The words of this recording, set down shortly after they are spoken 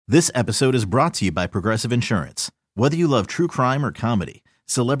This episode is brought to you by Progressive Insurance. Whether you love true crime or comedy,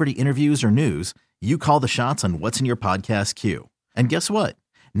 celebrity interviews or news, you call the shots on what's in your podcast queue. And guess what?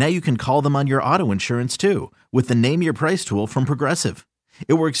 Now you can call them on your auto insurance too with the Name Your Price tool from Progressive.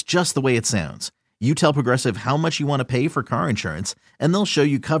 It works just the way it sounds. You tell Progressive how much you want to pay for car insurance, and they'll show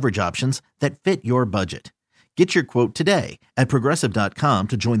you coverage options that fit your budget. Get your quote today at Progressive.com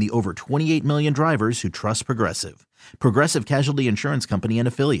to join the over 28 million drivers who trust Progressive. Progressive Casualty Insurance Company and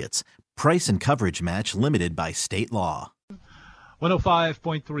Affiliates. Price and coverage match limited by state law.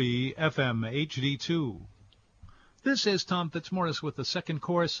 105.3 FM HD2. This is Tom Fitzmaurice with the second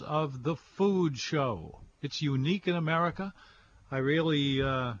course of The Food Show. It's unique in America. I really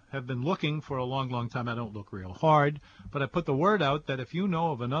have been looking for a long, long time. I don't look real hard, but I put the word out that if you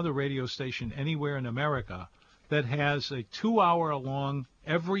know of another radio station anywhere in America that has a 2-hour-long,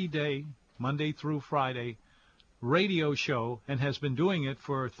 every day, Monday through Friday, radio show and has been doing it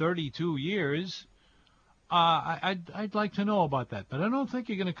for 32 years, I'd like to know about that. But I don't think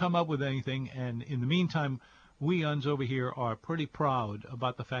you're going to come up with anything. And in the meantime, we uns over here are pretty proud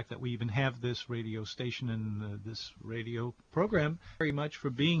about the fact that we even have this radio station and this radio program. Very much for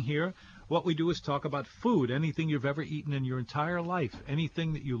being here. What we do is talk about food, anything you've ever eaten in your entire life,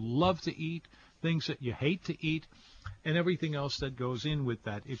 anything that you love to eat, things that you hate to eat, and everything else that goes in with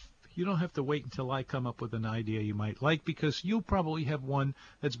that. If you don't have to wait until I come up with an idea you might like, because you probably have one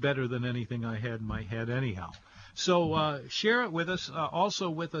that's better than anything I had in my head anyhow. So share it with us.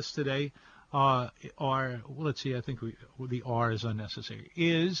 Also with us today let's see, I think the R is unnecessary,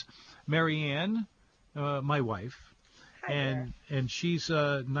 is Marianne, my wife. Hi and she's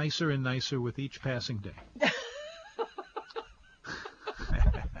nicer and nicer with each passing day.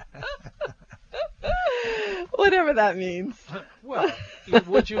 Whatever that means. Well,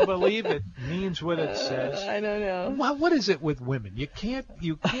 would you believe it means what it says? I don't know. What is it with women? You can't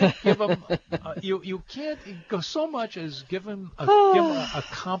give them. You can't go so much as give them a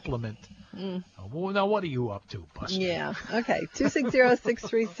compliment. Well, now what are you up to, Buster? Yeah. Okay.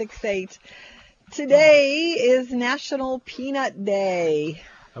 260-6368. Today is National Peanut Day.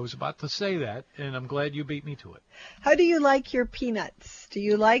 I was about to say that, and I'm glad you beat me to it. How do you like your peanuts? Do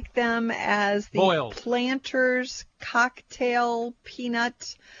you like them as the boiled Planters cocktail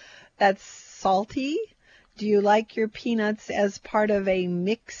peanut that's salty? Do you like your peanuts as part of a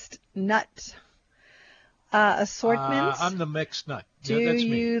mixed nut assortment? I'm the mixed nut. Do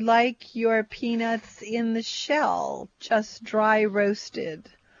you like your peanuts in the shell, just dry roasted?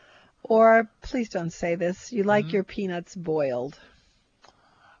 Or, please don't say this, you like your peanuts boiled?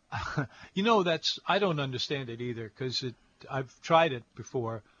 I don't understand it either, because I've tried it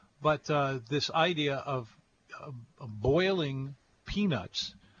before, but this idea of boiling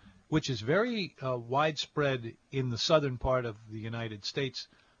peanuts, which is very widespread in the southern part of the United States,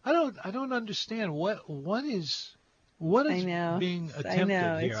 I don't understand what is being attempted I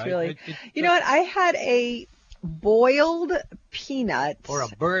know, here. It's really, you know what? I had a boiled peanut, or a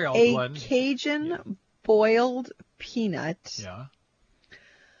boiled one, Cajun boiled peanut. Yeah.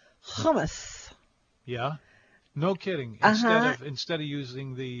 Hummus. Yeah. No kidding. Instead of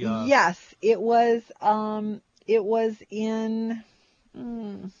using the yes, it was at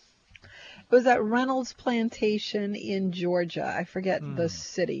Reynolds Plantation in Georgia. I forget the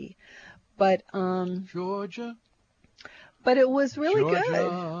city. But Georgia. But it was really Georgia.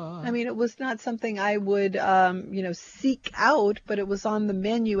 good. I mean, it was not something I would seek out, but it was on the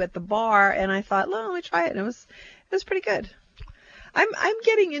menu at the bar, and I thought, well, let me try it, and it was pretty good. I'm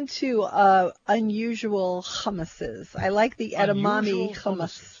getting into unusual hummuses. I like the edamame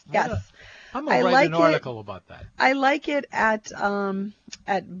hummus. Yes. I'm going to write an article about that. I like it at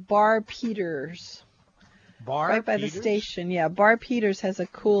Bar Peters. Right by the station. Yeah, Bar Peters has a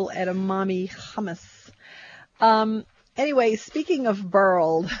cool edamame hummus. Anyway, speaking of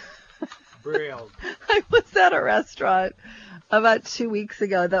burled. I was at a restaurant about 2 weeks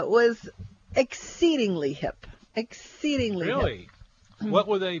ago that was exceedingly hip. Really? Hip. What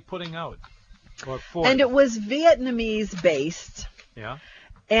were they putting out? And it was Vietnamese based. Yeah.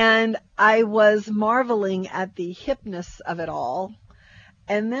 And I was marveling at the hipness of it all.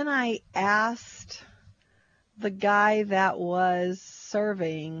 And then I asked the guy that was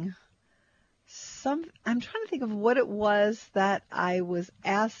serving I'm trying to think of what it was that I was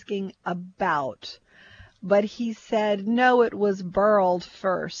asking about. But he said, no, it was burled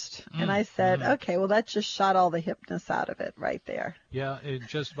first. And I said, okay, well, that just shot all the hipness out of it right there. Yeah, it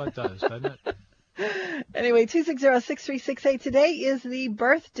just about does, doesn't it? Anyway, 260-6368. Today is the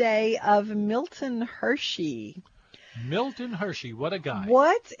birthday of Milton Hershey. Milton Hershey, what a guy.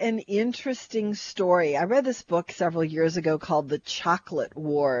 What an interesting story. I read this book several years ago called The Chocolate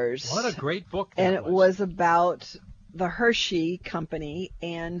Wars. What a great book that And it was about the Hershey Company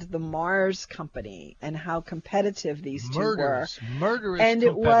and the Mars Company and how competitive these two were. Murderous And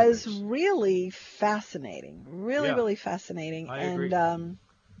it was competitors. really fascinating. Yeah. Really fascinating. I agree.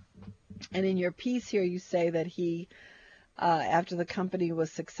 And in your piece here, you say that he, after the company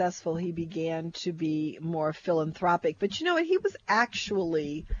was successful, he began to be more philanthropic. But you know what? He was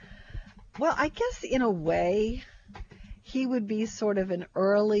actually, well, I guess in a way, he would be sort of an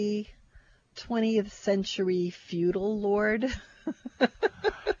early 20th century feudal lord.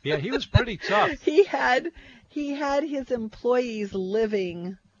 Yeah, he was pretty tough. He had his employees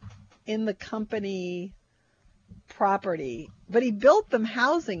living in the company property, but he built them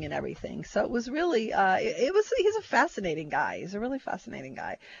housing and everything. So it was really he's a fascinating guy. He's a really fascinating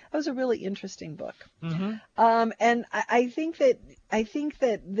guy. That was a really interesting book. Mm-hmm. And I think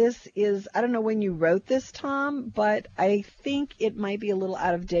that this is, I don't know when you wrote this, Tom, but I think it might be a little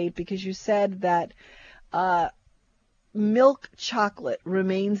out of date because you said that milk chocolate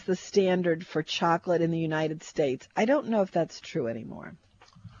remains the standard for chocolate in the United States. I don't know if that's true anymore.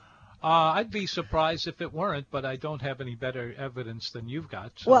 I'd be surprised if it weren't, but I don't have any better evidence than you've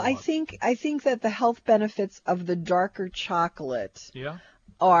got. So, Well, I think that the health benefits of the darker chocolate yeah.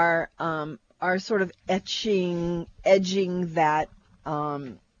 are sort of edging that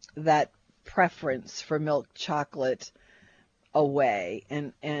preference for milk chocolate away,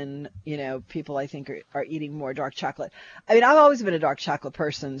 and you know, people I think are eating more dark chocolate. I mean, I've always been a dark chocolate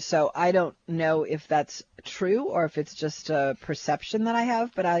person, so I don't know if that's true or if it's just a perception that I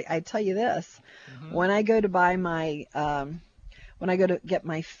have, but I tell you this, when I go to buy my when I go to get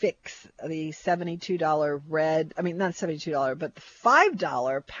my fix, the $72 red, I mean, not $72, but the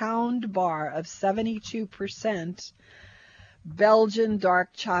 $5 pound bar of 72% Belgian dark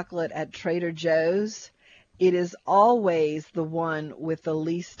chocolate at Trader Joe's, it is always the one with the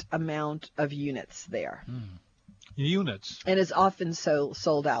least amount of units there. Units. And it's often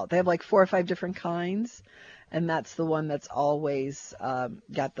sold out. They have like 4 or 5 different kinds, and that's the one that's always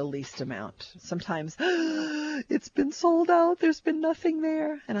got the least amount. Sometimes it's been sold out. There's been nothing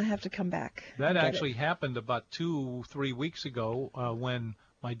there, and I have to come back. That actually happened about 2-3 weeks ago when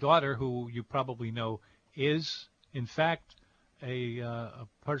my daughter, who you probably know, is in fact a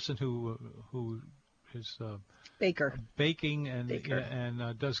person who is Baker. baking and Baker.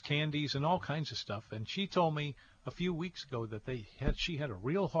 and does candies and all kinds of stuff. And she told me a few weeks ago that she had a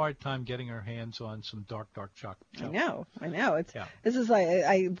real hard time getting her hands on some dark chocolate. I know. It's Yeah. This is like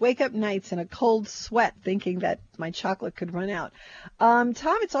I wake up nights in a cold sweat thinking that my chocolate could run out. Tom,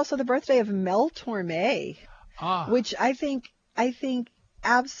 it's also the birthday of Mel Torme, which I think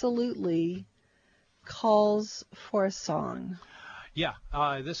absolutely calls for a song. Yeah,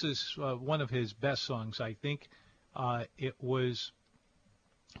 this is one of his best songs, I think. It was,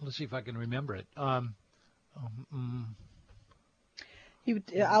 let's see if I can remember it. I'll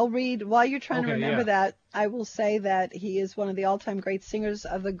read, while you're trying to remember yeah. that, I will say that he is one of the all-time great singers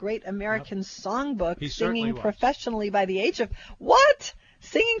of the Great American Songbook, He certainly singing was. professionally by the age of, what?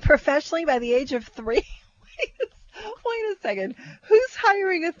 Singing professionally by the age of 3? Wait a second. Who's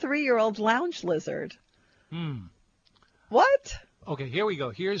hiring a 3-year-old lounge lizard? What? Okay, here we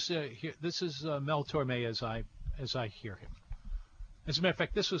go. This is Mel Torme as I hear him. As a matter of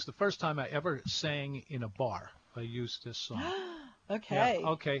fact, this was the first time I ever sang in a bar. I used this song. Okay. Yeah,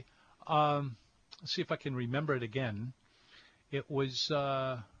 okay. Let's see if I can remember it again. It was.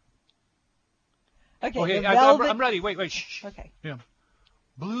 Okay. Okay, the Velvet... I'm ready. Wait. Shh. Okay. Yeah.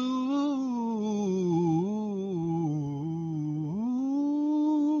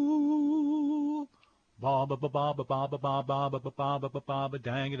 Blue. Ba ba ba ba ba ba ba ba ba ba ba ba ba ba ba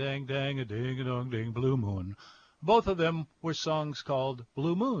dang a dang dang a ding a dong ding Blue Moon. Both of them were songs called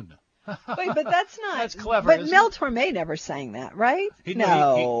Blue Moon. Wait, but that's not. That's clever, But isn't Mel it? Torme never sang that, right? He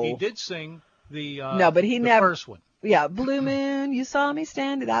No. did sing the No, but he the never- first one. Yeah, Blue Moon, you saw me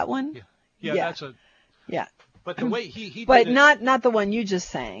stand. That one. Yeah, Yeah. that's a. Yeah. But the way he But did it, not the one you just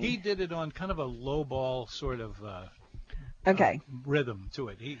sang. he did it on kind of a low ball sort of Okay. rhythm to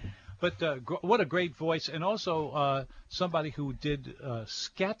it. But what a great voice, and also somebody who did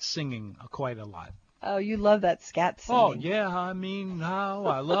scat singing quite a lot. Oh, you love that scat singing. Oh yeah, I mean how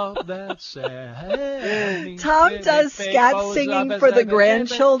I love that sad. Tom does scat singing for the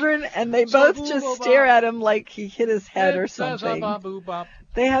grandchildren, and they both just stare at him like he hit his head or something.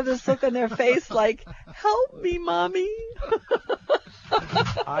 They have this look on their face like, help me, Mommy.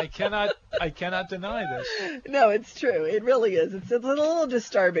 I cannot deny this. No, it's true. It really is. It's a little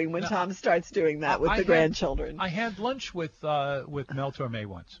disturbing when Tom starts doing that with the grandchildren. I had lunch with Mel Torme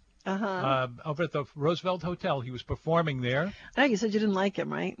once. Over at the Roosevelt Hotel. He was performing there. I know you said you didn't like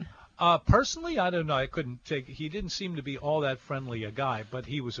him, right? Personally, I don't know. I couldn't take. He didn't seem to be all that friendly a guy, but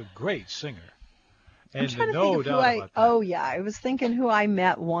he was a great singer. And I'm trying to no think of doubt who about that. Oh yeah, I was thinking who I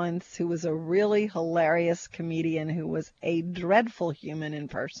met once, who was a really hilarious comedian, who was a dreadful human in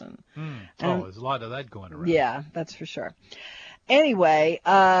person. There's a lot of that going around. Yeah, that's for sure. Anyway,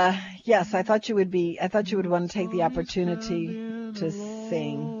 yes, I thought you would want to take the opportunity to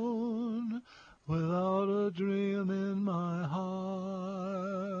sing. Without a dream in my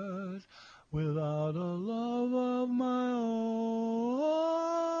heart, without a love of my own,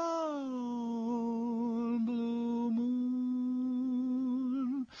 blue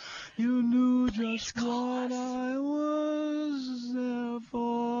moon, you knew just what I was there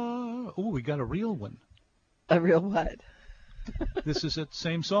for. Oh, we got a real one. A real what? This is that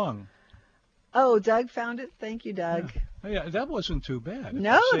same song. Oh, Doug found it. Thank you, Doug. Yeah, that wasn't too bad.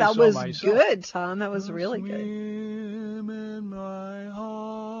 No, that was good, Tom. That was really good. In my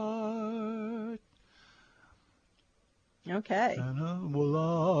heart. Okay. And a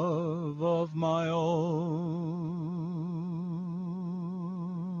love of my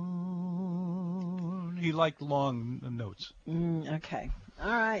own. He liked long notes. Okay.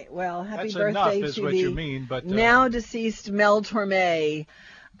 All right. Well, happy That's birthday enough, is to what the you mean, but, now deceased Mel Torme.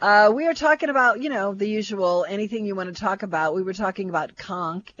 We are talking about, the usual, anything you want to talk about. We were talking about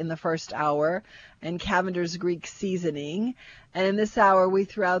conch in the first hour and Cavender's Greek seasoning. And in this hour, we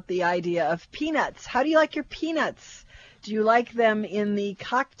threw out the idea of peanuts. How do you like your peanuts? Do you like them in the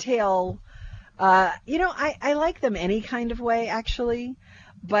cocktail? I like them any kind of way, actually.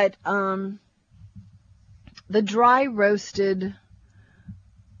 But the dry roasted,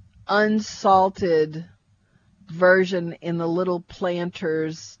 unsalted version in the little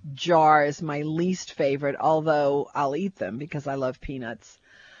Planters jar is my least favorite, although I'll eat them because I love peanuts.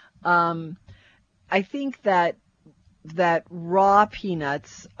 I think that raw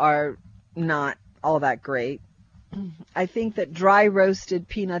peanuts are not all that great. I think that dry roasted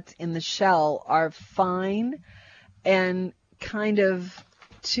peanuts in the shell are fine and kind of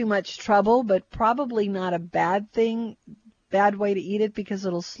too much trouble, but probably not a bad way to eat it because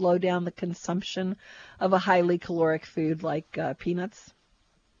it'll slow down the consumption of a highly caloric food like peanuts.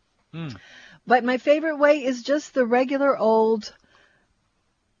 But my favorite way is just the regular old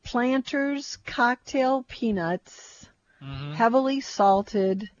Planters cocktail peanuts, heavily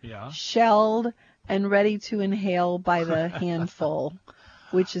salted, shelled, and ready to inhale by the handful,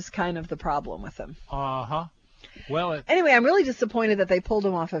 which is kind of the problem with them. Well, anyway, I'm really disappointed that they pulled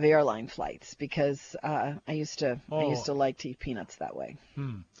them off of airline flights because I used to like to eat peanuts that way.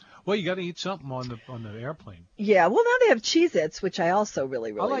 Well, you got to eat something on the airplane. Yeah, well, now they have Cheez-Its, which I also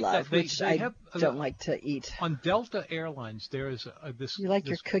really love, which I don't like to eat. On Delta Airlines, there is this. You like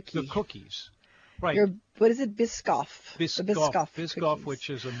your cookie. The cookies. Right. What is it? Biscoff. Biscoff, which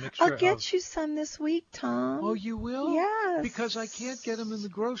is a mixture I'll get you some this week, Tom. Oh, you will? Yes. Because I can't get them in the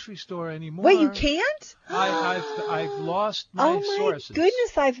grocery store anymore. Wait, you can't? I've lost my sources. Oh my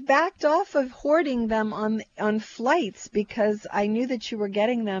goodness, I've backed off of hoarding them on flights because I knew that you were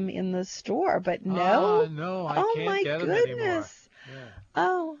getting them in the store, but no. No, I can't get them anymore. Yeah.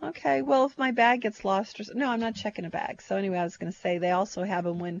 Oh, okay. Well, if my bag gets lost no, I'm not checking a bag. So anyway, I was going to say they also have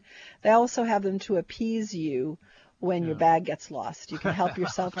them to appease you when your bag gets lost. You can help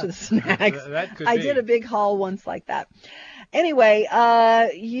yourself to the snacks. That could I be. did a big haul once like that. Anyway,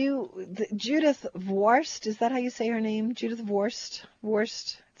 Judith Vorst, is that how you say her name? Judith Vorst?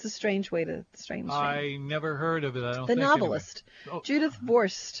 It's a strange name. I never heard of it. I don't the think. Novelist. Anyway. Oh. Judith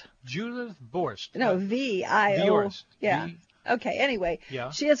Vorst. Judith Vorst. No, V-I-O. Yeah. Okay, anyway,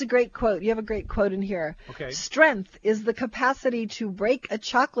 she has a great quote. You have a great quote in here. Okay. Strength is the capacity to break a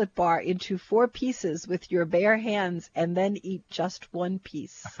chocolate bar into 4 pieces with your bare hands and then eat just 1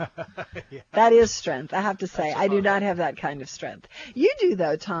 piece. That is strength, I have to say. I do not have that kind of strength. You do,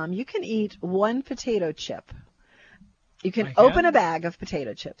 though, Tom. You can eat 1 potato chip. You can open a bag of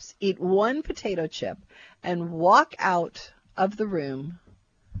potato chips, eat 1 potato chip, and walk out of the room,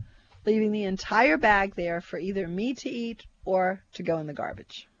 leaving the entire bag there for either me to eat or to go in the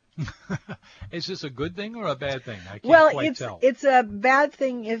garbage. Is this a good thing or a bad thing? I can't quite tell. It's a bad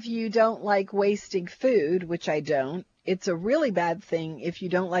thing if you don't like wasting food, which I don't. It's a really bad thing if you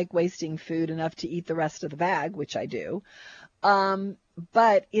don't like wasting food enough to eat the rest of the bag, which I do.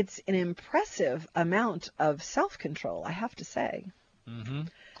 But it's an impressive amount of self-control, I have to say. Mm-hmm.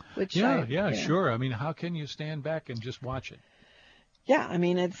 Which sure. I mean, how can you stand back and just watch it? Yeah, I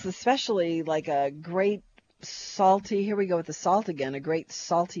mean, it's especially like a great salty, here we go with the salt again, a great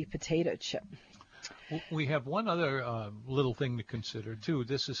salty potato chip. We have one other little thing to consider, too.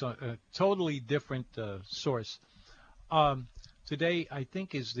 This is a totally different source. Today, I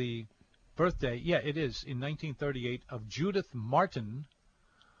think, is the birthday, yeah, it is, in 1938, of Judith Martin.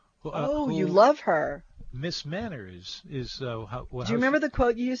 Who You love her. Miss Manners is. Do you remember the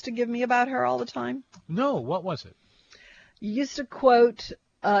quote you used to give me about her all the time? No, what was it? You used to quote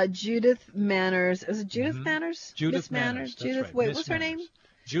Judith Manners. Was it Judith Manners? Judith Miss Manners. Judith, right. wait, Miss what's her Manners. name?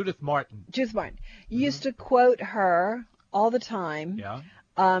 Judith Martin. Judith Martin. You used to quote her all the time. Yeah.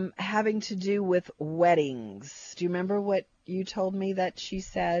 Having to do with weddings. Do you remember what you told me that she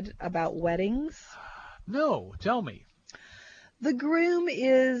said about weddings? No, tell me. The groom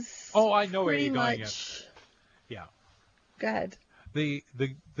is. Oh, I know where you're going. Much... Yeah. Go ahead. The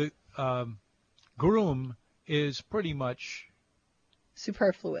groom is pretty much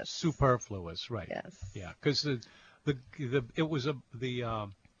superfluous, right? Yes. Yeah, because it was a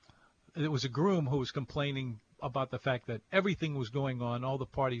groom who was complaining about the fact that everything was going on, all the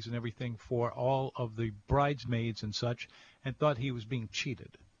parties and everything for all of the bridesmaids and such, and thought he was being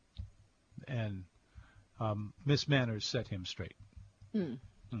cheated. And Miss Manners set him straight.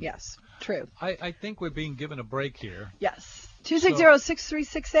 Yes, true. I think we're being given a break here. Yes.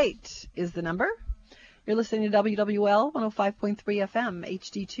 260-6368 is the number. You're listening to WWL 105.3 FM,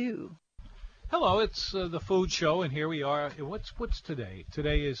 HD2. Hello, it's the Food Show, and here we are. What's today?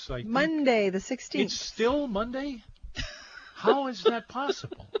 Today is like Monday, the 16th. It's still Monday? How is that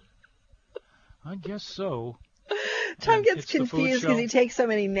possible? I guess so. Tom gets confused because he takes so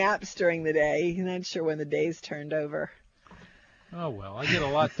many naps during the day. He's not sure when the day's turned over. Oh, well, I get a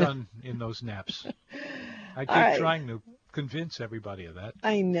lot done in those naps. I keep trying to convince everybody of that.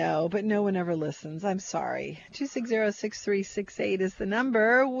 I know, but no one ever listens. I'm sorry. 260-6368 is the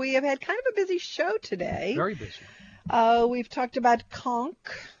number. We have had kind of a busy show today. Very busy. We've talked about conch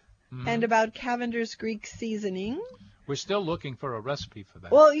and about Cavender's Greek seasoning. We're still looking for a recipe for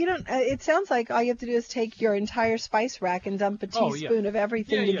that. Well, it sounds like all you have to do is take your entire spice rack and dump a teaspoon of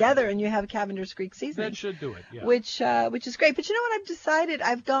everything together, and you have Cavender's Greek seasoning. That should do it, yeah. Which is great. But you know what I've decided?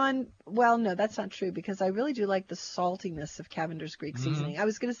 I've gone, well, no, that's not true, because I really do like the saltiness of Cavender's Greek seasoning. I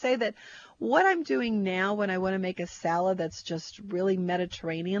was going to say that what I'm doing now when I want to make a salad that's just really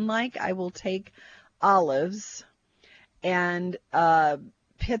Mediterranean-like, I will take olives and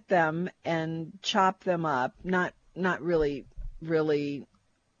pit them and chop them up, not really, really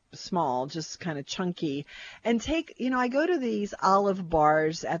small, just kind of chunky, and take, I go to these olive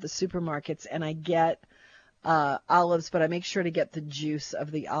bars at the supermarkets and I get olives, but I make sure to get the juice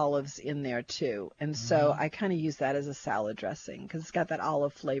of the olives in there too. And so I kind of use that as a salad dressing because it's got that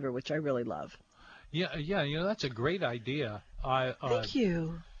olive flavor, which I really love. Yeah, that's a great idea. Thank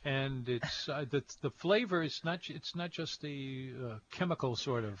you. And it's the flavor is not just the chemical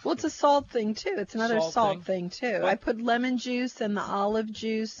sort of. Well, it's a salt thing too. It's another salt thing too. But I put lemon juice and the olive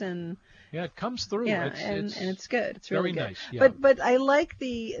juice and. Yeah, it comes through. Yeah, and it's good. It's really very good. Nice. Yeah. But I like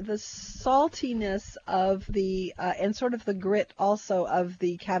the saltiness of the and sort of the grit also of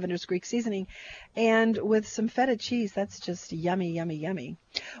the Cavender's Greek seasoning, and with some feta cheese, that's just yummy, yummy, yummy.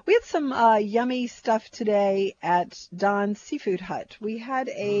 We had some yummy stuff today at Don's Seafood Hut. We had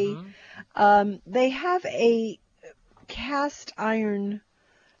they have a cast iron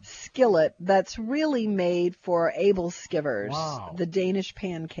skillet that's really made for Abel skivers. Wow. The Danish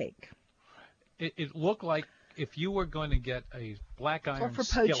pancake. It looked like if you were going to get a black iron skillet. Or for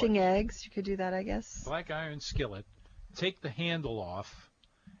skillet, poaching eggs, you could do that, I guess. Black iron skillet, take the handle off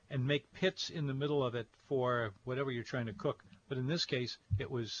and make pits in the middle of it for whatever you're trying to cook. But in this case,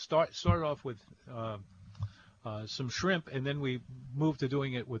 it was started off with some shrimp, and then we moved to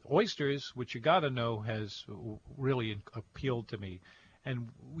doing it with oysters, which you got to know has really appealed to me. And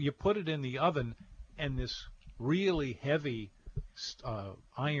you put it in the oven, and this really heavy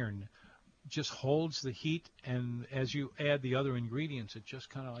iron just holds the heat, and as you add the other ingredients, it just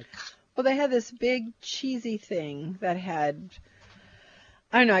kind of like... Well, they had this big cheesy thing that had,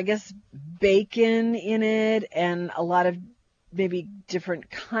 I don't know, I guess bacon in it and a lot of maybe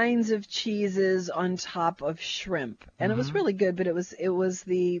different kinds of cheeses on top of shrimp. And it was really good, but it was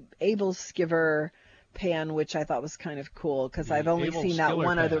the Abel Skiver pan, which I thought was kind of cool because I've only seen that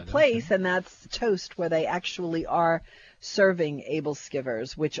one other place, and that's Toast, where they actually are serving Abel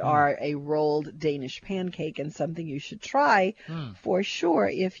Skivers, which are a rolled Danish pancake, and something you should try for sure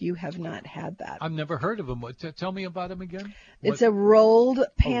if you have not had that. I've never heard of them. Tell me about them again. It's a rolled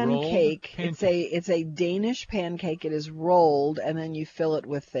pancake. It's a Danish pancake. It is rolled, and then you fill it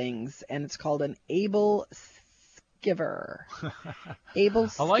with things, and it's called an Abel Skiver. Abel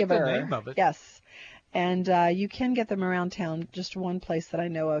Skiver. I like the name of it. Yes. And you can get them around town. Just one place that I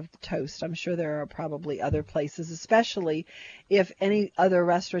know of, Toast. I'm sure there are probably other places, especially if any other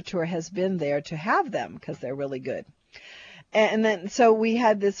restaurateur has been there to have them, because they're really good. And then, so we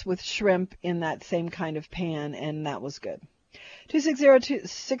had this with shrimp in that same kind of pan, and that was good.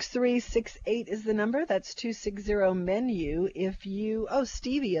 260-6368 is the number. That's 260-MENU. If you,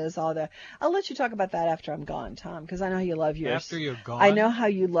 stevia is all there. I'll let you talk about that after I'm gone, Tom, because I know you love yours. After you're gone? I know how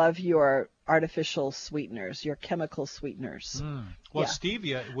you love your artificial sweeteners, your chemical sweeteners. Well, yeah.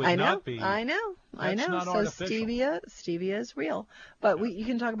 Stevia would not be. I know. Not so artificial. Stevia is real. But you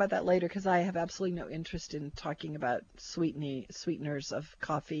can talk about that later, because I have absolutely no interest in talking about sweeteners of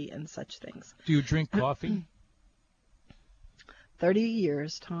coffee and such things. Do you drink coffee? 30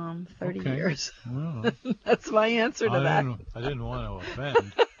 years, Tom. 30 years. Well, that's my answer to that. I didn't want to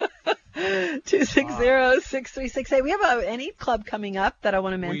offend. 260-6368. We have an Eat Club coming up that I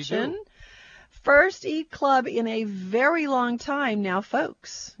want to mention. We do. First Eat Club in a very long time now,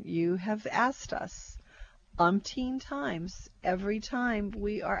 folks. You have asked us umpteen times. Every time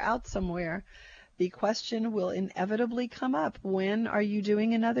we are out somewhere, the question will inevitably come up, when are you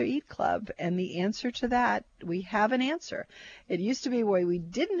doing another Eat Club? And the answer to that, we have an answer. It used to be where we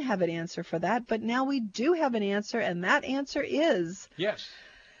didn't have an answer for that, but now we do have an answer, and that answer is... Yes.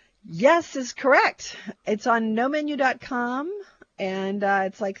 Yes is correct. It's on nomenu.com, and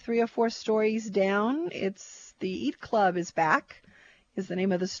it's like 3 or 4 stories down. It's the Eat Club is back, is the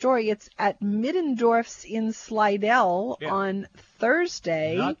name of the story. It's at Middendorf's in Slidell on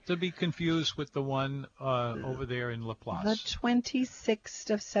Thursday. Not to be confused with the one over there in La Place. The 26th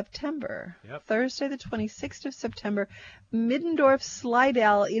of September. Yep. Thursday, the 26th of September. Middendorf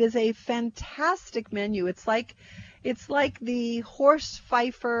Slidell. It is a fantastic menu. It's like the Horst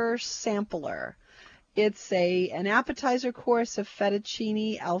Pfeiffer sampler. It's an appetizer course of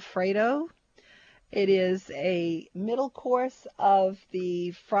fettuccine Alfredo. It is a middle course of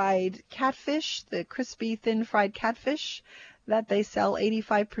the fried catfish, the crispy, thin fried catfish that they sell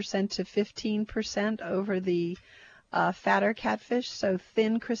 85% to 15% over the fatter catfish, so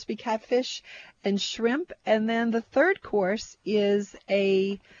thin, crispy catfish and shrimp. And then the third course is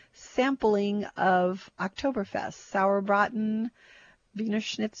a sampling of Oktoberfest, Sauerbraten, Wiener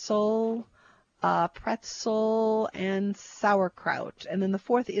Schnitzel, pretzel, and sauerkraut. And then the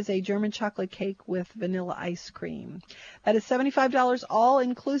fourth is a German chocolate cake with vanilla ice cream. That is $75 all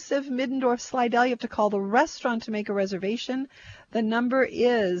inclusive. Middendorf Slidell. You have to call the restaurant to make a reservation. The number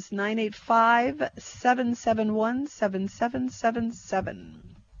is 985-771-7777.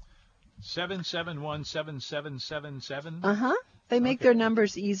 771-7777? Uh-huh. They make their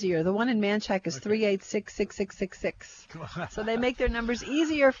numbers easier. The one in Manchac is 386-6666. So they make their numbers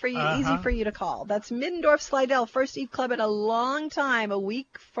easier for you, easy for you to call. That's Middendorf Slidell, First Eat Club in a long time, a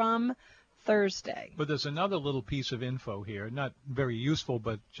week from Thursday. But there's another little piece of info here, not very useful,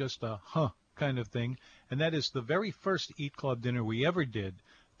 but just a kind of thing, and that is the very first Eat Club dinner we ever did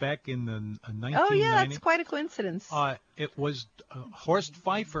back in the 1990s. Oh, yeah, that's quite a coincidence. It was Horst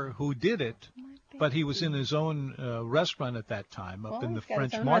Pfeiffer who did it, but he was in his own restaurant at that time up in the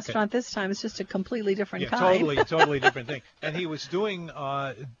French Market. Restaurant this time. It's just a completely different kind. Totally different thing. And he was doing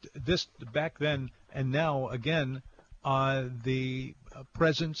this back then, and now again, the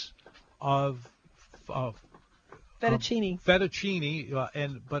presence of fettuccine.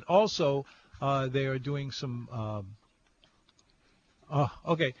 But also they are doing some.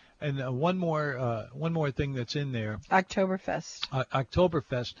 Okay, and one more thing that's in there. Oktoberfest.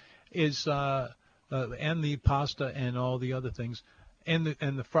 Oktoberfest is and the pasta and all the other things, and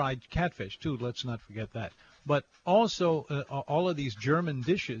the fried catfish too. Let's not forget that. But also all of these German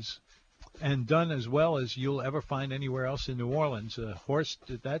dishes, and done as well as you'll ever find anywhere else in New Orleans. Horst,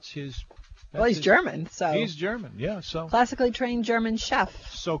 that's his. Well, he's German, so. He's German, yeah. So. Classically trained German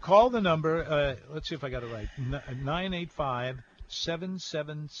chef. So call the number. Let's see if I got it right.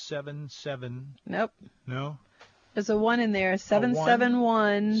 985-7777. Nope. No. There's a 1 in there.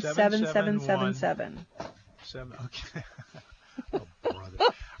 771-7777. Okay. Oh, brother.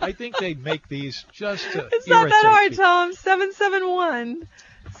 I think they make these just to It's not that hard, people. Tom.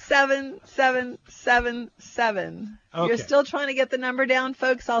 771-7777. Okay. You're still trying to get the number down,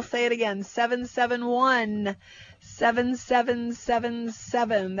 folks. I'll say it again.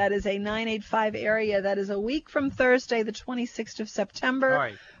 771-7777. That is a 985 area. That is a week from Thursday, the 26th of September. All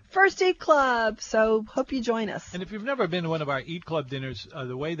right. First Eat Club, so hope you join us. And if you've never been to one of our Eat Club dinners,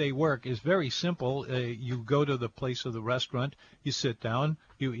 the way they work is very simple. You go to the place of the restaurant, you sit down,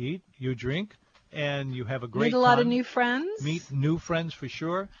 you eat, you drink, and you have a great time. Meet a lot of new friends. Meet new friends for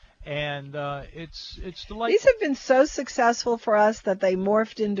sure. and it's delightful. These have been so successful for us that they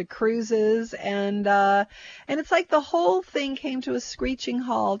morphed into cruises, and it's like the whole thing came to a screeching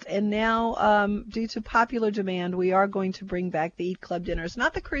halt. And now, due to popular demand, we are going to bring back the Eat Club dinners,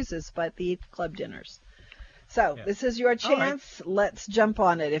 not the cruises, but the Eat Club dinners. So This is your chance. All right. Let's jump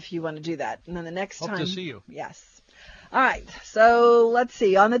on it if you want to do that. And then the next time. Hope to see you. Yes. All right. So let's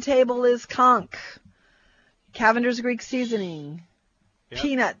see. On the table is conch, Cavender's Greek seasoning,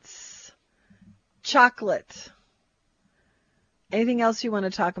 peanuts, chocolate. Anything else you want to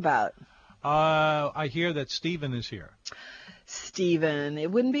talk about? I hear that Stephen is here. Stephen.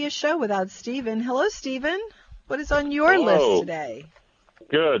 It wouldn't be a show without Stephen. Hello, Stephen. What is on your list today?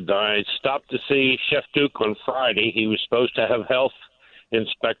 Good. I stopped to see Chef Duke on Friday. He was supposed to have health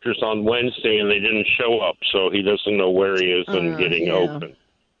inspectors on Wednesday, and they didn't show up, so he doesn't know where he is and getting open.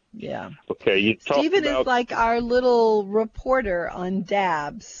 Yeah. Okay, you talked Stephen about... is like our little reporter on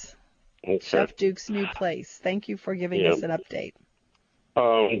Dabs, Chef Duke's new place. Thank you for giving us an update.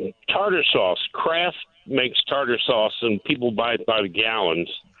 Tartar sauce. Kraft makes tartar sauce, and people buy it by the gallons.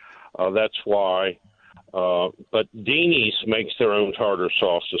 That's why. But Deanie's makes their own tartar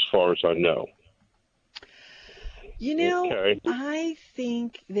sauce, as far as I know. You know, I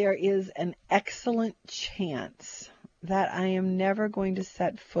think there is an excellent chance that I am never going to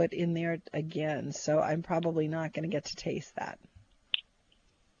set foot in there again, so I'm probably not going to get to taste that.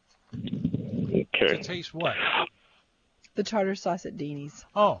 Okay. To taste what? The tartar sauce at Deanie's.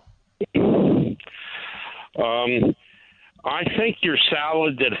 Oh. I think your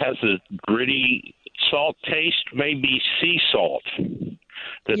salad that has a gritty salt taste may be sea salt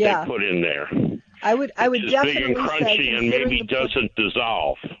that they put in there. I would definitely big and crunchy and maybe doesn't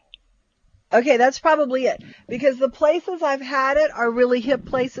dissolve. Okay, that's probably it. Because the places I've had it are really hip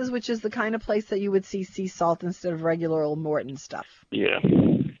places, which is the kind of place that you would see sea salt instead of regular old Morton stuff. Yeah.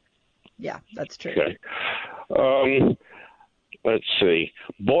 Yeah, that's true. Okay. Let's see.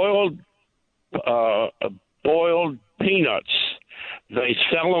 Boiled peanuts. They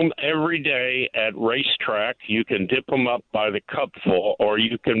sell them every day at Racetrack. You can dip them up by the cupful, or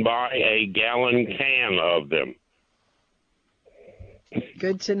you can buy a gallon can of them.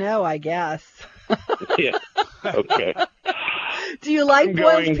 Good to know, I guess. Yeah. Okay. Do you like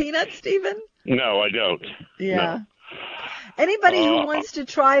boiled peanuts, Stephen? No, I don't. Yeah. No. Anybody who wants to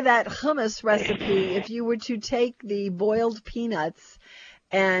try that hummus recipe, if you were to take the boiled peanuts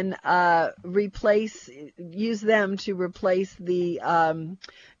and use them to replace the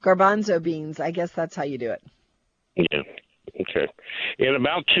garbanzo beans, I guess that's how you do it. Yeah. Okay. In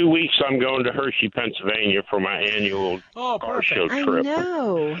about 2 weeks, I'm going to Hershey, Pennsylvania for my annual car show trip. I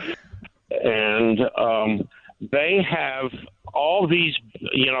know. And they have all these,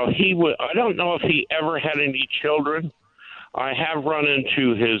 I don't know if he ever had any children. I have run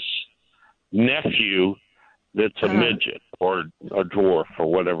into his nephew that's a midget or a dwarf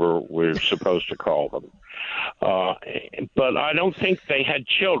or whatever we're supposed to call them. But I don't think they had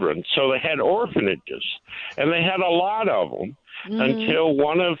children. So they had orphanages, and they had a lot of them until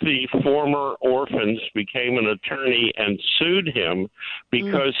one of the former orphans became an attorney and sued him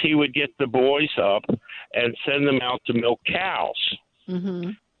because he would get the boys up and send them out to milk cows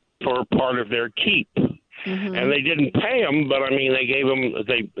for part of their keep. And they didn't pay them, but I mean, they gave them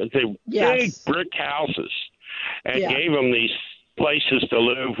big brick houses and gave them these places to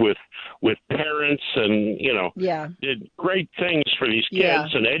live with parents, and did great things for these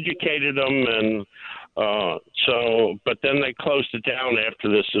kids and educated them, and but then they closed it down after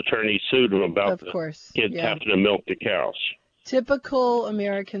this attorney sued them about the kids having to milk the cows. Typical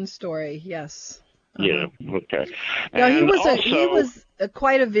American story, yes. Yeah. Okay. No, he was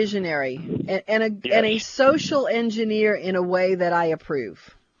quite a visionary and a social engineer in a way that I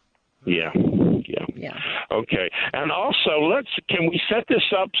approve. Yeah. Yeah. Okay. And also, can we set this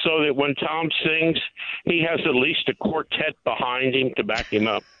up so that when Tom sings, he has at least a quartet behind him to back him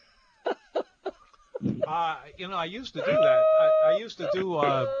up? I used to do that. I used to do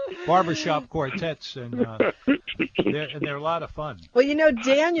barbershop quartets, and they're a lot of fun. Well,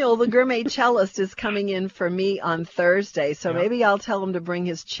 Daniel, the gourmet cellist, is coming in for me on Thursday, so maybe I'll tell him to bring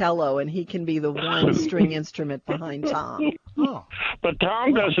his cello, and he can be the one-string instrument behind Tom. Oh. But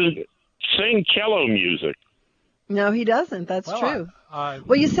Tom doesn't sing cello music. No, he doesn't. That's true.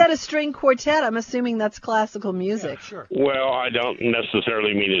 Well, you said a string quartet. I'm assuming that's classical music. Yeah, sure. Well, I don't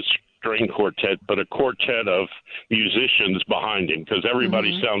necessarily mean a string quartet, but a quartet of musicians behind him, because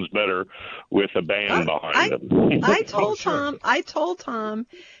everybody sounds better with a band behind them. I told Tom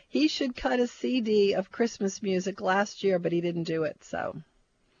he should cut a CD of Christmas music last year, but he didn't do it, so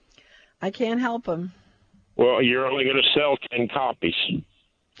I can't help him. Well, you're only going to sell 10 copies.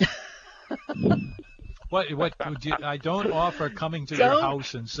 What would you? I don't offer coming to your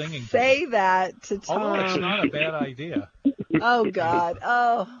house and singing. Say that to Tom. Although it's not a bad idea. Oh God.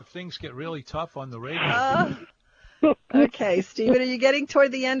 Oh. If things get really tough on the radio. Okay, Stephen, are you getting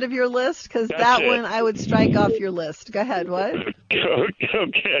toward the end of your list? Because that one I would strike off your list. Go ahead. What?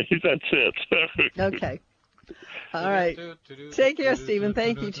 Okay, that's it. Okay. All right. Take care, Stephen.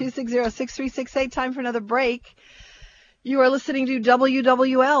 Thank you. 260-6368. Time for another break. You are listening to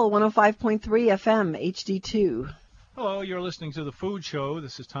WWL 105.3 FM HD2. Hello, you're listening to The Food Show.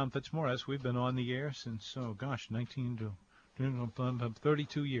 This is Tom Fitzmaurice. We've been on the air since,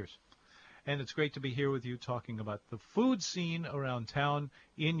 32 years. And it's great to be here with you talking about the food scene around town,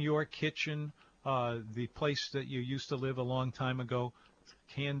 in your kitchen, the place that you used to live a long time ago,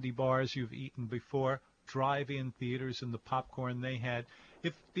 candy bars you've eaten before, drive-in theaters and the popcorn they had.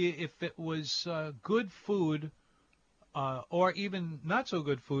 If it was good food, or even not so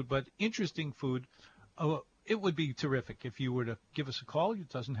good food, but interesting food, it would be terrific if you were to give us a call. It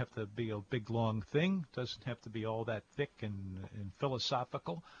doesn't have to be a big, long thing. It doesn't have to be all that thick and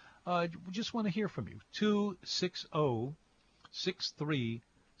philosophical. We just want to hear from you. 260-6360.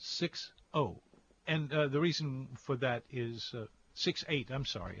 And the reason for that is 68. I'm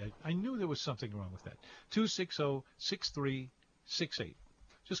sorry. I knew there was something wrong with that. 260-6368.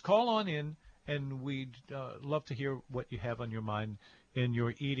 Just call on in, and we'd love to hear what you have on your mind in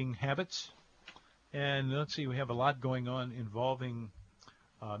your eating habits. And let's see, we have a lot going on involving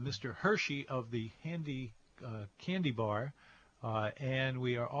Mr. Hershey of the Handy Candy Bar. And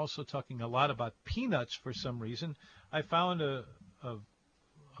we are also talking a lot about peanuts for some reason. I found an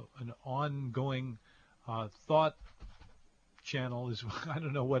ongoing thought channel, I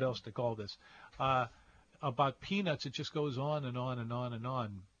don't know what else to call this, about peanuts. It just goes on and on and on and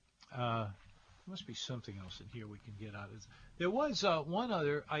on. There must be something else in here we can get out of this. There was one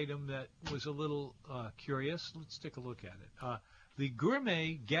other item that was a little curious. Let's take a look at it. The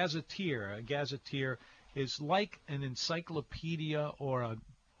Gourmet Gazetteer. A gazetteer is like an encyclopedia or a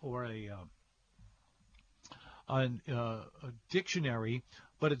dictionary,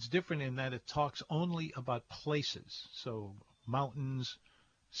 but it's different in that it talks only about places, so mountains,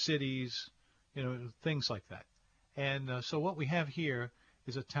 cities, things like that. And so what we have here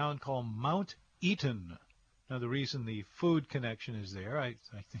is a town called Mount Eaton. Now, the reason the food connection is there, I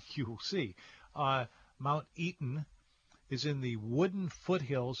think you will see. Mount Eaton is in the wooded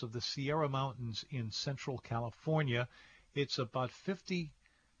foothills of the Sierra Mountains in central California. It's about 50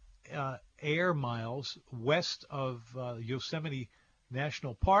 air miles west of Yosemite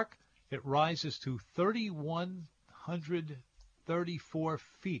National Park. It rises to 3,134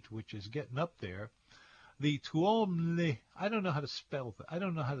 feet, which is getting up there. The Tuolumne, I don't know how to spell that. I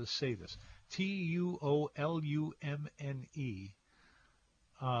don't know how to say this. Tuolumne.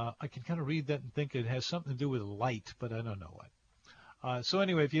 I can kind of read that and think it has something to do with light, but I don't know what. So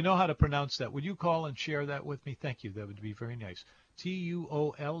anyway, if you know how to pronounce that, would you call and share that with me? Thank you. That would be very nice.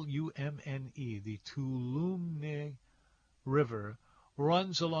 Tuolumne. The Tuolumne River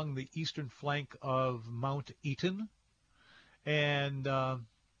runs along the eastern flank of Mount Eaton. And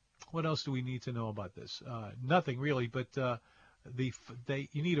what else do we need to know about this? Nothing really, but you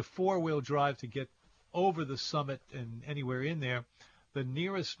need a four-wheel drive to get over the summit and anywhere in there. The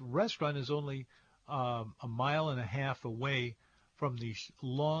nearest restaurant is only a mile and a half away from the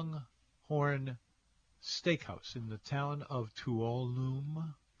Longhorn Steakhouse in the town of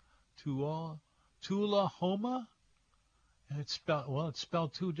Tuolumne. Tullahoma? And it's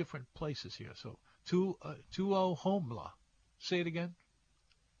spelled two different places here. So Tuolumne. Say it again.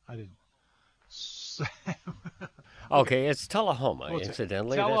 I didn't. Okay, it's Tullahoma,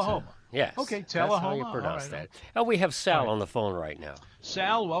 incidentally. Tullahoma. Yes. Okay, Tullahoma. That's how you Tullahoma. pronounce All that. right. And we have Sal on the phone right now.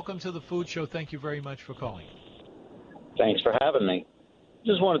 Sal, welcome to the Food Show. Thank you very much for calling. Thanks for having me.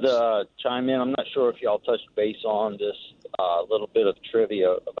 Just wanted to chime in. I'm not sure if y'all touched base on this little bit of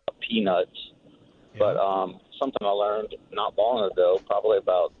trivia about peanuts, but something I learned not long ago, probably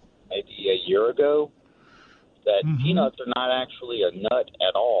about maybe a year ago, that peanuts are not actually a nut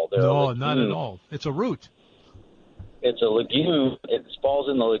at all. They're No, not at all. It's a root. It's a legume. It falls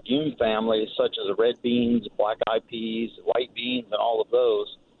in the legume family, such as red beans, black-eyed peas, white beans, and all of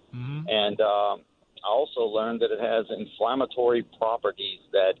those. Mm-hmm. And I also learned that it has inflammatory properties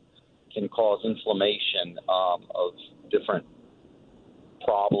that can cause inflammation of different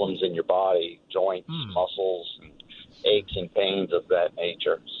problems in your body, joints, muscles, and aches and pains of that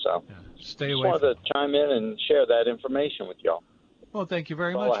nature. So stay away. Just wanted to chime in and share that information with y'all. Well, thank you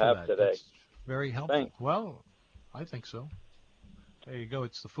very That's much all I have for that. today. That's very helpful. Thanks. Well, I think so. There you go.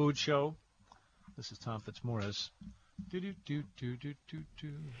 It's the Food Show. This is Tom Fitzmaurice.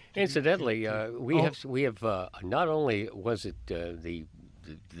 Incidentally, we have not only was it the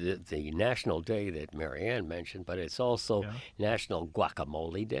National Day that Marianne mentioned, but it's also National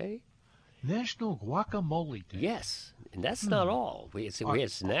Guacamole Day. National Guacamole Day. Yes, and that's not all.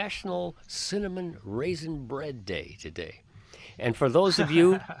 It's National Cinnamon Raisin Bread Day today. And for those of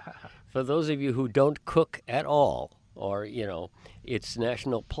you who don't cook at all, or it's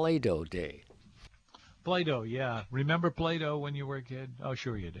National Play-Doh Day. Play-Doh, yeah. Remember Play-Doh when you were a kid? Oh,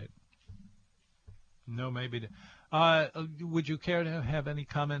 sure you did. No, maybe. Would you care to have any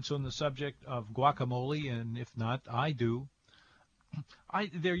comments on the subject of guacamole? And if not, I do.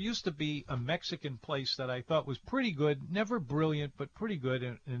 There used to be a Mexican place that I thought was pretty good, never brilliant, but pretty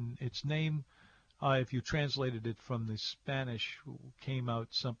good. And its name, if you translated it from the Spanish, came out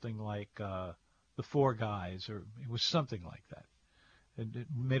something like The Four Guys, or it was something like that. And it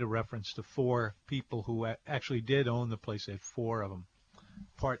made a reference to four people who actually did own the place. They had four of them,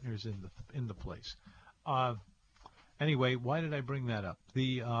 partners in the place. Anyway, why did I bring that up?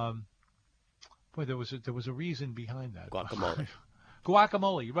 There was a reason behind that. Guacamole.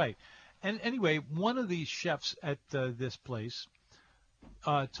 Guacamole, right. And anyway, one of these chefs at this place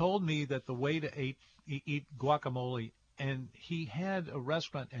told me that the way to eat guacamole, and he had a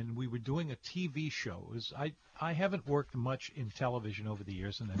restaurant, and we were doing a TV show. I haven't worked much in television over the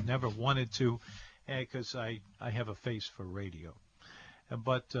years, and I never wanted to, because I have a face for radio.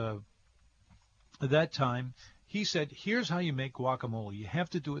 But at that time, he said, here's how you make guacamole. You have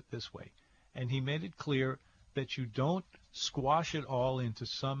to do it this way. And he made it clear that you don't squash it all into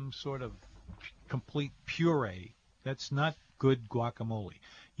some sort of complete puree. That's not good guacamole.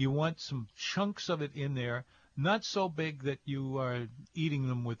 You want some chunks of it in there, not so big that you are eating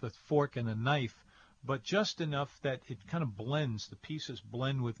them with a fork and a knife, but just enough that it kind of blends, the pieces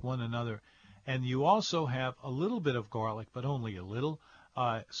blend with one another. And you also have a little bit of garlic, but only a little,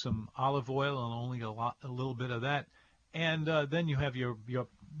 some olive oil and only a little bit of that. And then you have your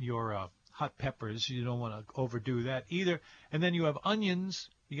hot peppers. You don't want to overdo that either. And then you have onions.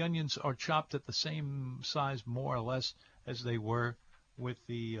 The onions are chopped at the same size, more or less, as they were with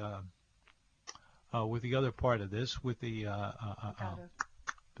the other part of this, with the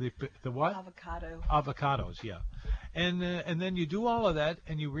what? Avocado. Avocados, yeah. And then you do all of that,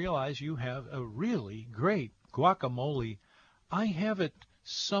 and you realize you have a really great guacamole. I have it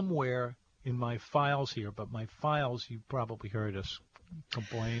somewhere in my files here, but my files, you probably heard us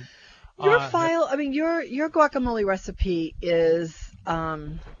complain. Your guacamole recipe is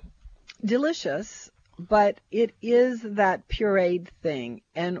delicious, but it is that pureed thing.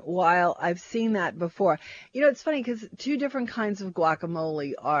 And while I've seen that before, it's funny because two different kinds of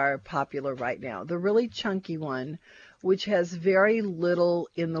guacamole are popular right now. The really chunky one, which has very little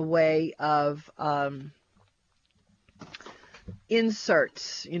in the way of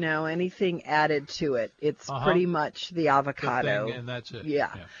inserts, anything added to it. It's pretty much the avocado. The thing, and that's it.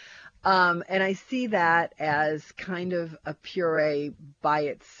 Yeah. And I see that as kind of a puree by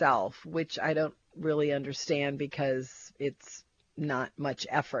itself, which I don't really understand because it's not much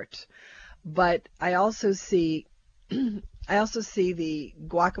effort. But I also see the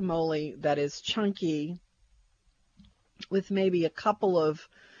guacamole that is chunky with maybe a couple of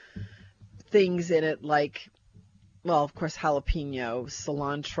things in it, like, well, of course, jalapeno,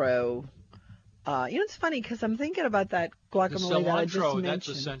 cilantro. It's funny because I'm thinking about that guacamole that I just mentioned. That's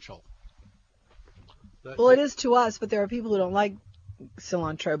essential. Well, it is to us, but there are people who don't like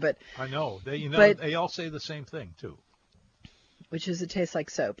cilantro. But I know they all say the same thing too. Which is it tastes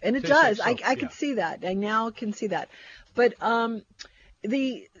like soap, and it does. Like I could see that. I now can see that. But you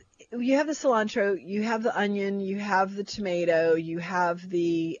have the cilantro, you have the onion, you have the tomato, you have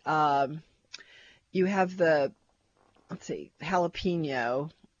the jalapeno,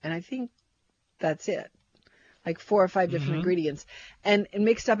 and I think that's it. Like 4 or 5 different ingredients, and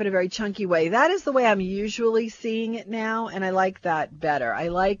mixed up in a very chunky way. That is the way I'm usually seeing it now, and I like that better. I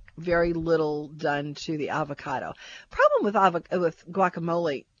like very little done to the avocado. Problem with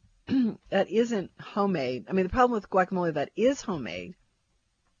guacamole that isn't homemade. I mean, the problem with guacamole that is homemade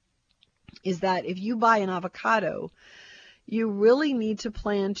is that if you buy an avocado, you really need to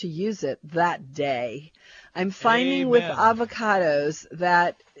plan to use it that day. I'm finding with avocados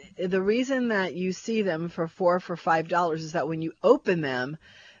that the reason that you see them for $4 or $5 is that when you open them,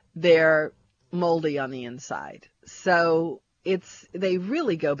 they're moldy on the inside. So they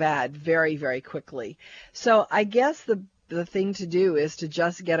really go bad very, very quickly. So I guess the thing to do is to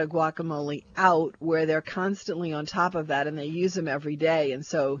just get a guacamole out where they're constantly on top of that and they use them every day. And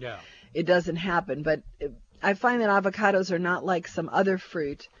so it doesn't happen. But I find that avocados are not like some other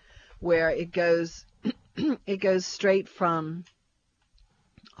fruit where it goes it goes straight from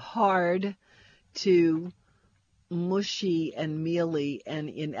hard to mushy and mealy and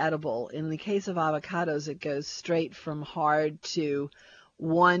inedible. In the case of avocados, it goes straight from hard to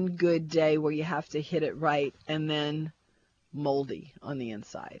one good day where you have to hit it right, and then moldy on the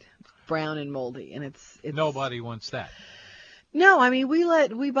inside, brown and moldy. And it's nobody wants that. No, I mean,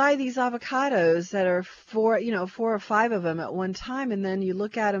 we buy these avocados that are 4 or 5 of them at one time, and then you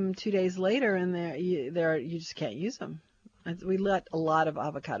look at them 2 days later, and you just can't use them. We let a lot of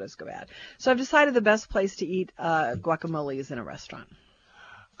avocados go bad. So I've decided the best place to eat guacamole is in a restaurant.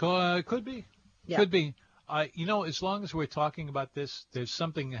 Could be. Yeah. Could be. As long as we're talking about this, there's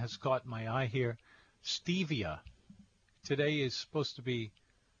something that has caught my eye here. Stevia. Today is supposed to be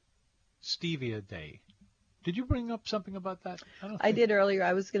Stevia Day. Did you bring up something about that? I did earlier.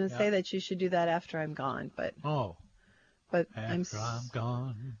 I was going to say that you should do that after I'm gone, but after I'm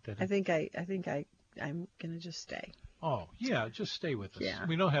gone. I think I'm going to just stay. Oh, yeah, just stay with us. Yeah.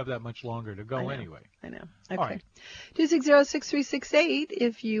 We don't have that much longer to go anyway. I know. Okay. All right. 260-6368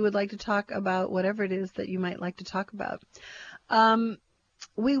 if you would like to talk about whatever it is that you might like to talk about.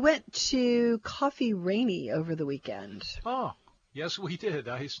 We went to Coffee Rainy over the weekend. Oh, yes, we did.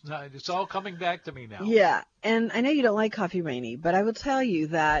 It's all coming back to me now. Yeah, and I know you don't like Coffee Rainy, but I will tell you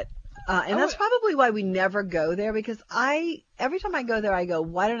that, and that's probably why we never go there, because every time I go there, I go,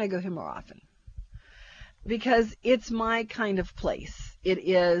 why don't I go here more often? Because it's my kind of place. It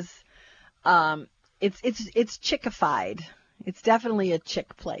is, it's chickified. It's definitely a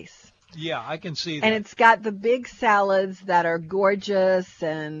chick place. Yeah, I can see that. And it's got the big salads that are gorgeous,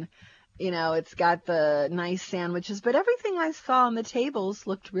 and it's got the nice sandwiches, but everything I saw on the tables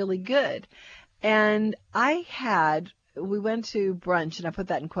looked really good. And we went to brunch, and I put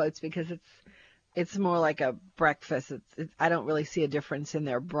that in quotes because it's more like a breakfast. I don't really see a difference in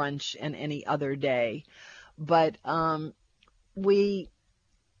their brunch and any other day. But you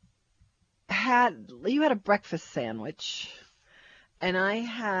had a breakfast sandwich, and I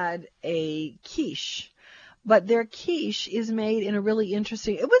had a quiche. But their quiche is made in a really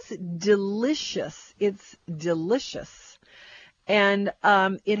interesting, it was delicious. It's delicious. And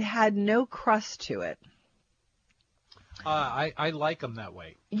it had no crust to it. I like them that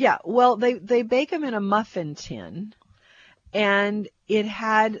way. Yeah, well, they bake them in a muffin tin, and it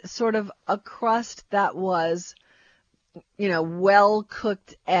had sort of a crust that was,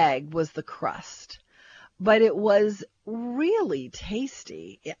 well-cooked egg was the crust. But it was really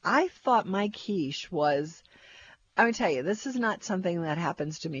tasty. I thought my quiche was, I'm going to tell you, this is not something that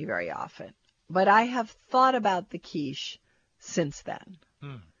happens to me very often, but I have thought about the quiche since then.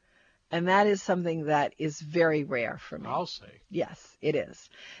 And that is something that is very rare for me. I'll say. Yes, it is.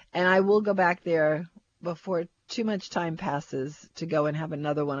 And I will go back there before too much time passes to go and have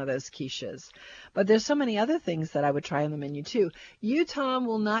another one of those quiches. But there's so many other things that I would try on the menu too. You, Tom,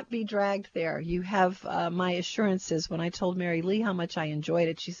 will not be dragged there. You have my assurances. When I told Mary Lee how much I enjoyed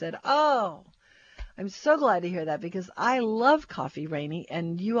it, she said, oh, I'm so glad to hear that, because I love Coffee Rainy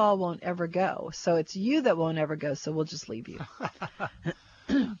and you all won't ever go. So it's you that won't ever go, so we'll just leave you.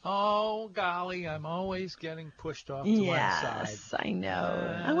 Oh, golly, I'm always getting pushed off to one side. Yes, I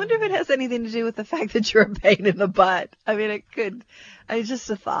know. I wonder if it has anything to do with the fact that you're a pain in the butt. I mean, it could. It's just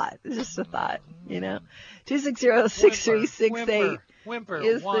a thought. It's just a thought, 260-6368 Whimper,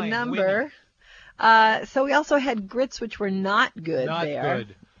 is whine, the number. So we also had grits, which were not good there.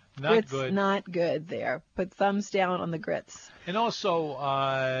 Not good there. Put thumbs down on the grits. And also,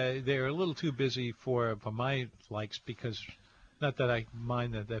 they're a little too busy for my likes, because not that I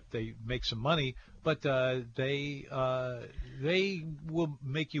mind that they make some money, but they will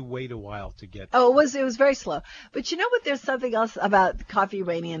make you wait a while to get. Oh, it was very slow. But you know what? There's something else about Coffee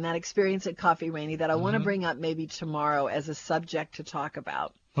Rainy and that experience at Coffee Rainy that I want to bring up maybe tomorrow as a subject to talk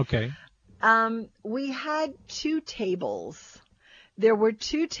about. Okay. We had 2 tables. There were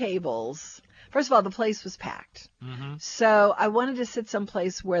 2 tables. First of all, the place was packed. So I wanted to sit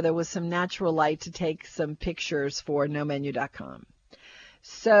someplace where there was some natural light to take some pictures for nomenu.com.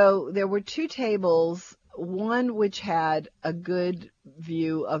 So there were 2 tables, one which had a good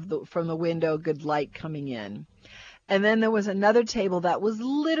view from the window, good light coming in. And then there was another table that was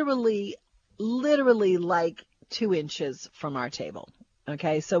literally like 2 inches from our table.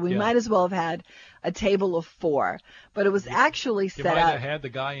 Okay, so we might as well have had a table of 4, but it was actually set out. You might have had the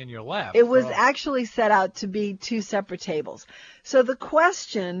guy in your lap. It was actually set out to be 2 separate tables. So the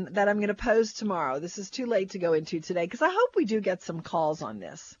question that I'm going to pose tomorrow, this is too late to go into today, because I hope we do get some calls on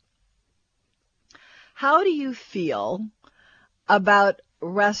this. How do you feel about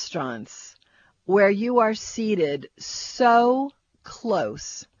restaurants where you are seated so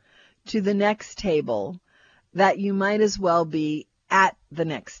close to the next table that you might as well be at the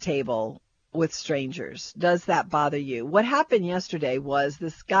next table with strangers? Does that bother you? What happened yesterday was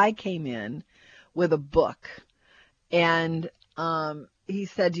this guy came in with a book, and he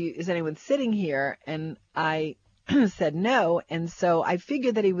said, is anyone sitting here? And I said no, and so I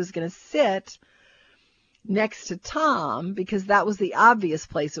figured that he was going to sit next to Tom because that was the obvious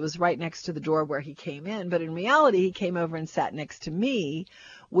place. It was right next to the door where he came in, but in reality he came over and sat next to me,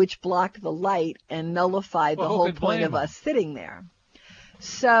 which blocked the light and nullified the whole point of us sitting there.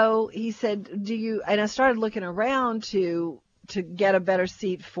 So he said, and I started looking around to get a better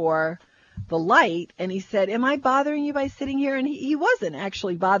seat for the light, and he said, am I bothering you by sitting here? And he wasn't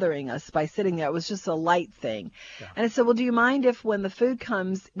actually bothering us by sitting there. It was just a light thing. Yeah. And I said, well, do you mind if when the food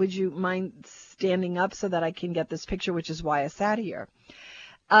comes, would you mind standing up so that I can get this picture, which is why I sat here.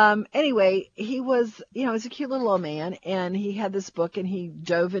 Anyway, he was, he was a cute little old man, and he had this book, and he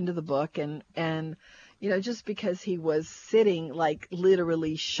dove into the book, and just because he was sitting like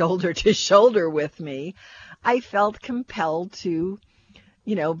literally shoulder to shoulder with me, I felt compelled to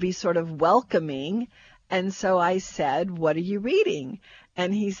be sort of welcoming. And so I said, what are you reading?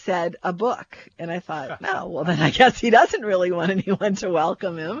 And he said, a book. And I thought, no, well, then I guess he doesn't really want anyone to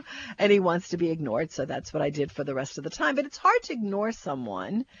welcome him, and he wants to be ignored. So that's what I did for the rest of the time. But it's hard to ignore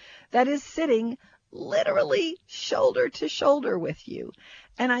someone that is sitting literally shoulder to shoulder with you.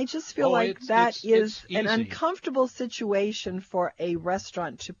 And I just feel that is an uncomfortable situation for a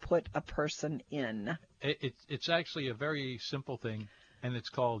restaurant to put a person in. It's actually a very simple thing. And it's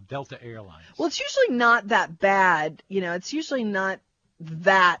called Delta Airlines. Well, it's usually not that bad. It's usually not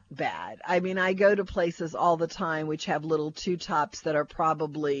that bad. I mean, I go to places all the time which have little two-tops that are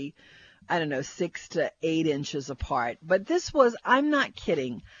probably, 6 to 8 inches apart. But this was, I'm not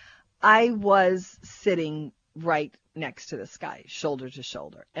kidding, I was sitting right next to this guy, shoulder to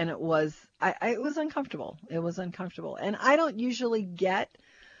shoulder. And it was uncomfortable. It was uncomfortable. And I don't usually get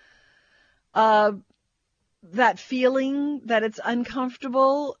that feeling that it's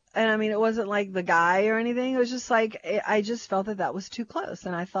uncomfortable. And I mean, it wasn't like the guy or anything. It was just like, I just felt that was too close.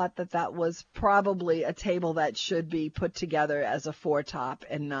 And I thought that was probably a table that should be put together as a 4-top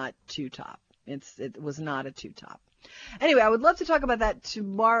and not 2-top. It was not a 2-top. Anyway, I would love to talk about that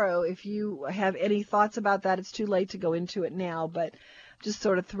tomorrow. If you have any thoughts about that, it's too late to go into it now, but just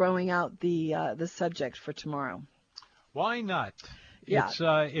sort of throwing out the subject for tomorrow. Why not? Yeah.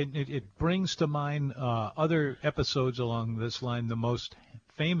 It brings to mind other episodes along this line, the most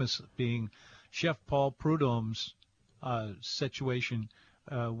famous being Chef Paul Prudhomme's situation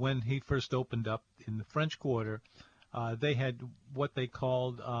when he first opened up in the French Quarter. They had what they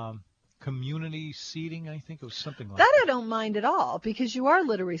called community seating, I think it was something like that. That I don't mind at all, because you are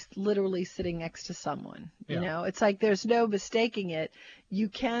literally sitting next to someone. Yeah. It's like there's no mistaking it. You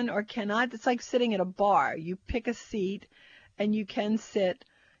can or cannot. It's like sitting at a bar. You pick a seat, and you can sit,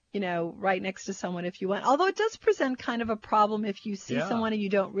 right next to someone if you want. Although it does present kind of a problem if you see someone and you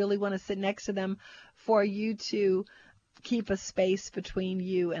don't really want to sit next to them, for you to keep a space between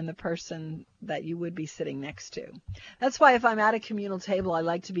you and the person that you would be sitting next to. That's why if I'm at a communal table, I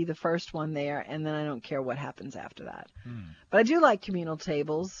like to be the first one there, and then I don't care what happens after that. But I do like communal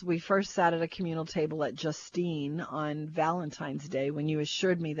tables. We first sat at a communal table at Justine on Valentine's Day when you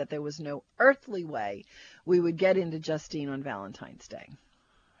assured me that there was no earthly way we would get into Justine on Valentine's Day.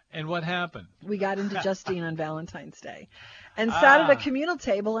 And what happened? We got into Justine on Valentine's Day and sat at a communal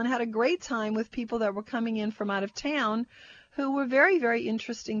table and had a great time with people that were coming in from out of town who were very, very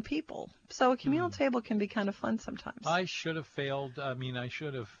interesting people. So a communal table can be kind of fun sometimes. I should have failed.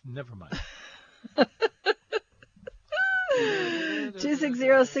 Never mind.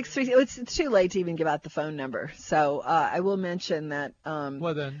 260-630. It's too late to even give out the phone number. So I will mention that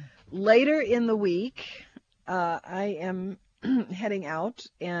well then, later in the week, I am heading out,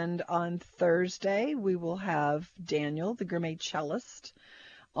 and on Thursday we will have Daniel, the gourmet cellist,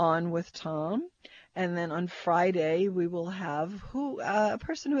 on with Tom, and then on Friday we will have a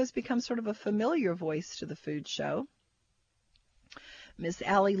person who has become sort of a familiar voice to the food show, Miss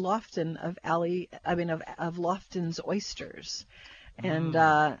Allie Lofton of Lofton's Oysters. And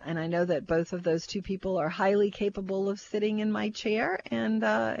I know that both of those two people are highly capable of sitting in my chair,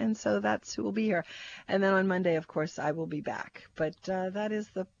 and so that's who will be here. And then on Monday, of course, I will be back. But that is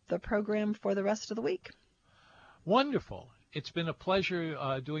the program for the rest of the week. Wonderful. It's been a pleasure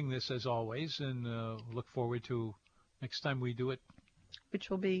doing this as always, and look forward to next time we do it, which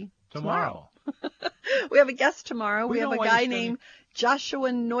will be tomorrow. We have a guest tomorrow. We have a guy named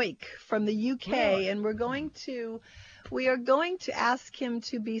Joshua Noik from the UK, and we are going to ask him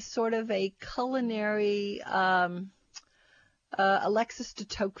to be sort of a culinary Alexis de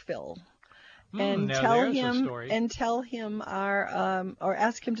Tocqueville. And now tell there's a him, story. or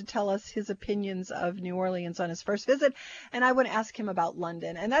ask him to tell us his opinions of New Orleans on his first visit. And I want to ask him about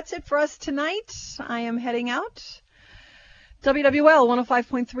London. And that's it for us tonight. I am heading out. WWL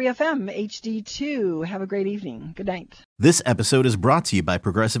 105.3 FM, HD2. Have a great evening. Good night. This episode is brought to you by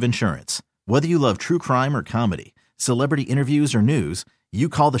Progressive Insurance. Whether you love true crime or comedy, celebrity interviews or news, you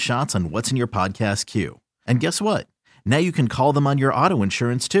call the shots on what's in your podcast queue. And guess what? Now you can call them on your auto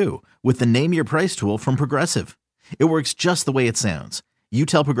insurance too with the Name Your Price tool from Progressive. It works just the way it sounds. You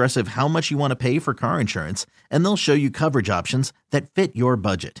tell Progressive how much you want to pay for car insurance, and they'll show you coverage options that fit your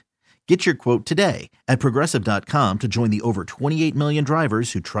budget. Get your quote today at Progressive.com to join the over 28 million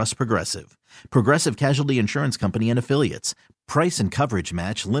drivers who trust Progressive. Progressive Casualty Insurance Company and Affiliates. Price and coverage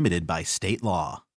match limited by state law.